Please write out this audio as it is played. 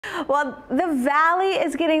Well, the Valley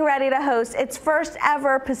is getting ready to host its first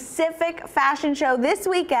ever Pacific Fashion Show this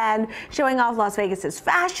weekend, showing off Las Vegas's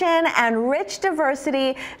fashion and rich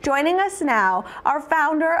diversity. Joining us now, our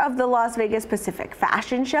founder of the Las Vegas Pacific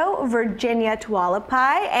Fashion Show, Virginia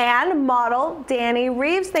Tualapai, and model Danny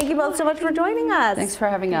Reeves. Thank you both so much for joining us. Thanks for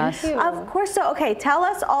having us. Of course. So, okay, tell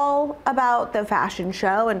us all about the fashion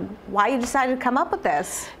show and why you decided to come up with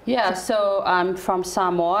this. Yeah, so I'm from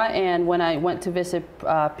Samoa, and when I went to visit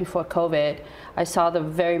before COVID, I saw the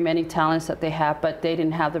very many talents that they have, but they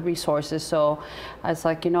didn't have the resources. So I was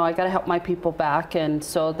like, you know, I got to help my people back. And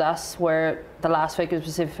so that's where the Las Vegas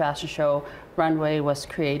Pacific Fashion Show runway was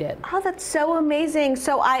created. Oh, that's so amazing.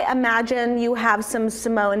 So I imagine you have some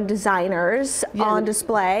Samoan designers on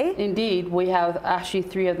display. Indeed. We have actually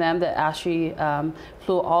 3 of them that actually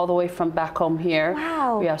flew all the way from back home here.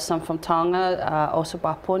 Wow. We have some from Tonga, also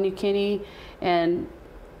Papua New Guinea, and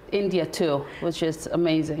India too, which is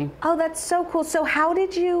amazing. Oh, that's so cool. So how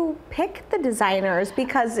did you pick the designers?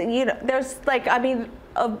 Because, you know, there's like, I mean,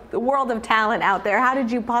 a world of talent out there. How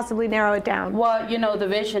did you possibly narrow it down? Well, you know, the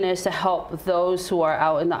vision is to help those who are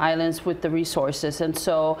out in the islands with the resources. And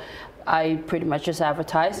so I pretty much just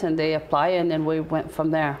advertised and they apply, and then we went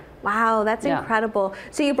from there. Wow, that's incredible.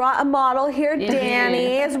 So you brought a model here.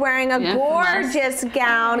 Danny is wearing a gorgeous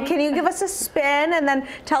gown. Can you give us a spin and then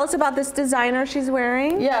tell us about this designer she's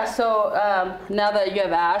wearing? Yeah, so now that you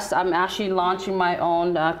have asked, I'm actually launching my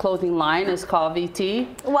own clothing line. It's called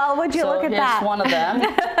VT. Well, would you look at that? Here's one of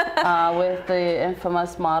them with the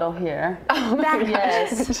infamous model here. Oh my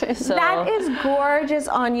gosh. So, that is gorgeous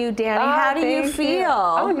on you, Danny. How do you feel?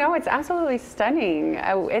 Oh no, it's absolutely stunning.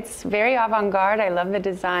 It's very avant-garde. I love the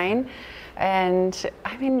design. And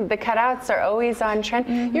I mean, the cutouts are always on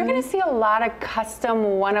trend. You're going to see a lot of custom,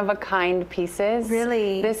 one-of-a-kind pieces.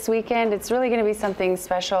 Really? This weekend, it's really going to be something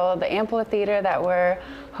special. The Amphitheater that we're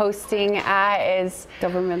hosting at is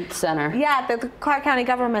Government Center. Yeah, the Clark County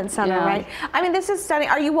Government Center, right? I mean, this is stunning.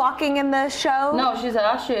 Are you walking in the show? No, she's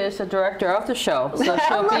actually the director of the show. So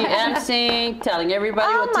she'll be emceeing, telling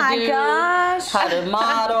everybody what to do, how to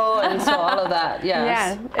model, and so all of that.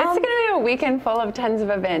 Yes. Yeah, it's going to be a weekend full of tons of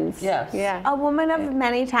events. Yes. Yeah. A woman of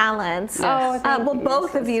many talents. Yes. Oh, well,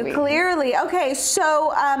 both of you, clearly. Okay,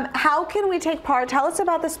 so how can we take part? Tell us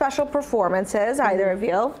about the special performances, either of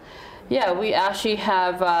you. Yeah, we actually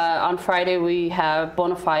have, on Friday, we have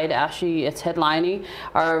Bonafide, actually, it's headlining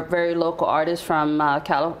our very local artist from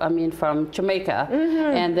from Jamaica.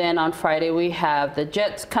 And then on Friday, we have the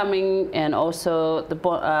Jets coming, and also the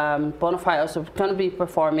Bonafide also going to be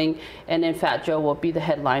performing, and then Fat Joe will be the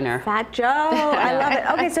headliner. Fat Joe, I love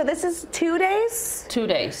it. Okay, so this is 2 days? 2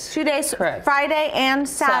 days. 2 days, correct. Friday and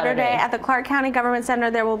Saturday at the Clark County Government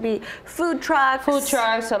Center. There will be food trucks. Food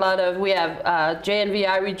trucks, a lot of, we have J&V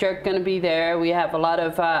Ivory Jerk going to be there. We have a lot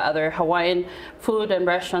of other Hawaiian food and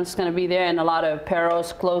restaurants going to be there, and a lot of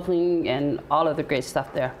apparels, clothing, and all of the great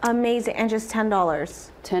stuff there. Amazing. And just $10.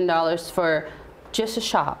 $10 for just a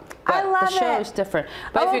shop. But I love the show is different.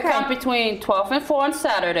 But if you come between 12 and 4 on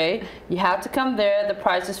Saturday, you have to come there. The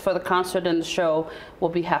prices for the concert and the show will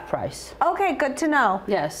be half price. Okay, good to know.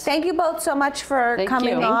 Yes. Thank you both so much for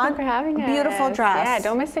coming on. Thank you for having us. Beautiful dress. Yeah,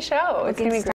 don't miss the show. It's going to be great.